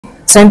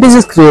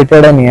Scientists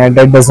created an AI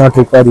that does not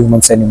require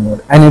humans anymore,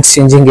 and it's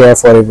changing AI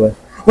forever.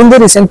 In the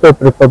recent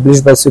paper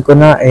published by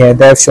Sakana AI,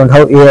 they have shown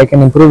how AI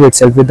can improve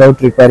itself without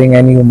requiring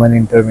any human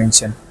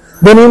intervention.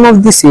 The name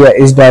of this AI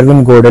is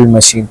Darwin-Gödel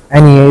Machine,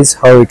 and here is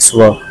how it's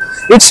works.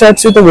 It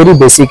starts with a very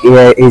basic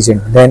AI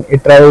agent, then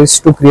it tries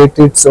to create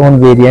its own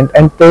variant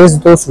and tests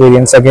those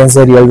variants against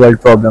the real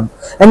world problem,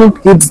 and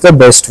it keeps the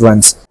best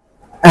ones.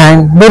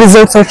 And the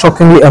results are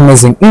shockingly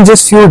amazing. In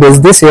just few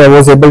days, this AI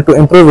was able to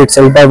improve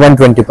itself by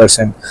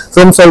 120%,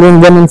 from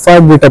solving 1 in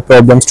 5 beta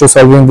problems to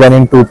solving 1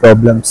 in 2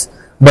 problems.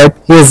 But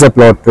here's the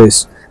plot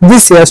twist.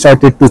 This AI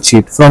started to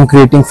cheat, from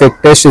creating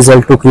fake test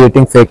results to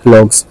creating fake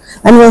logs.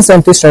 And when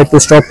scientists tried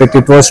to stop it,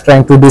 it was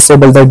trying to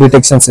disable the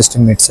detection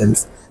system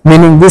itself.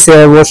 Meaning this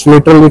AI was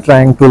literally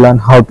trying to learn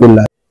how to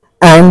lie.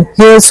 And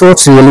here's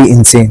what's really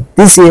insane.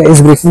 This AI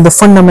is breaking the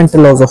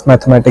fundamental laws of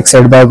mathematics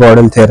set by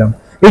Gödel theorem.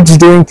 It's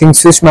doing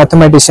things which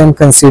mathematicians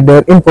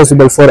consider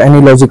impossible for any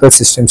logical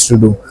systems to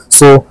do.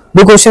 So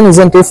the question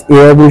isn't if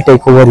AI will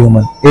take over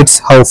human, it's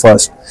how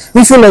fast.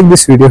 If you like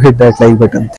this video, hit that like button.